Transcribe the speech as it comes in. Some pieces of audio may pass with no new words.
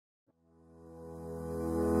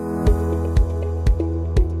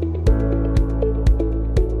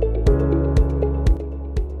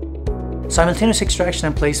Simultaneous extraction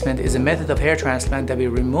and placement is a method of hair transplant that we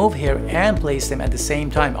remove hair and place them at the same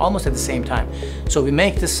time, almost at the same time. So we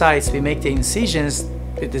make the sites, we make the incisions,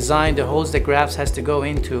 the design, the holes the grafts has to go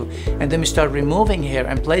into, and then we start removing hair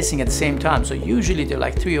and placing at the same time. So usually there are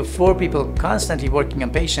like 3 or 4 people constantly working on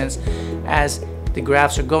patients as the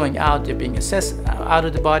grafts are going out, they're being assessed out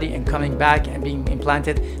of the body and coming back and being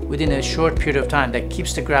implanted within a short period of time. That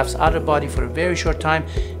keeps the grafts out of the body for a very short time,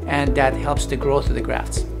 and that helps the growth of the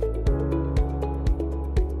grafts.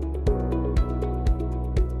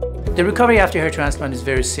 The recovery after hair transplant is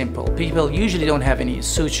very simple. People usually don't have any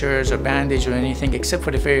sutures or bandage or anything except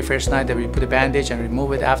for the very first night that we put a bandage and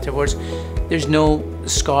remove it afterwards. There's no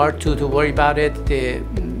scar to worry about it. The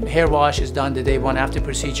hair wash is done the day 1 after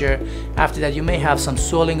procedure. After that you may have some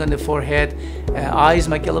swelling on the forehead, eyes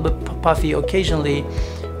might get a little bit puffy occasionally.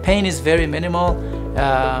 Pain is very minimal.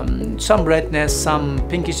 Some redness, some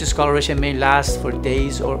pinkish discoloration may last for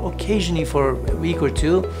days or occasionally for a week or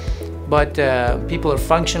 2. But people are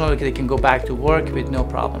functional, they can go back to work with no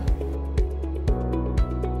problem.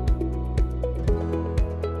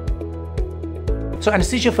 So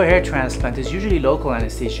anesthesia for hair transplant is usually local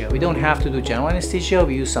anesthesia. We don't have to do general anesthesia.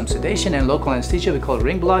 We use some sedation and local anesthesia we call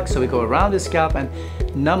ring block. So we go around the scalp and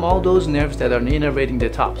numb all those nerves that are innervating the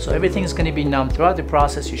top. So everything is going to be numb throughout the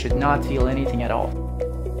process. You should not feel anything at all.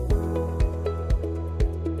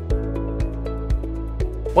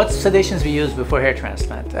 What sedations we use before hair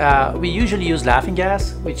transplant? We usually use laughing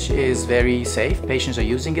gas, which is very safe. Patients are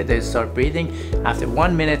using it, they start breathing. After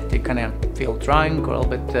 1 minute, they kind of feel drunk or a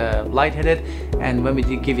little bit lightheaded. And when we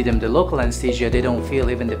give them the local anesthesia, they don't feel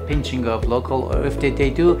even the pinching of local, or if they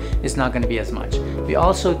do, it's not going to be as much. We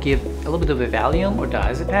also give a little bit of a Valium or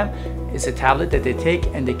diazepam. It's a tablet that they take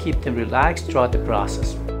and they keep them relaxed throughout the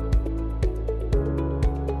process.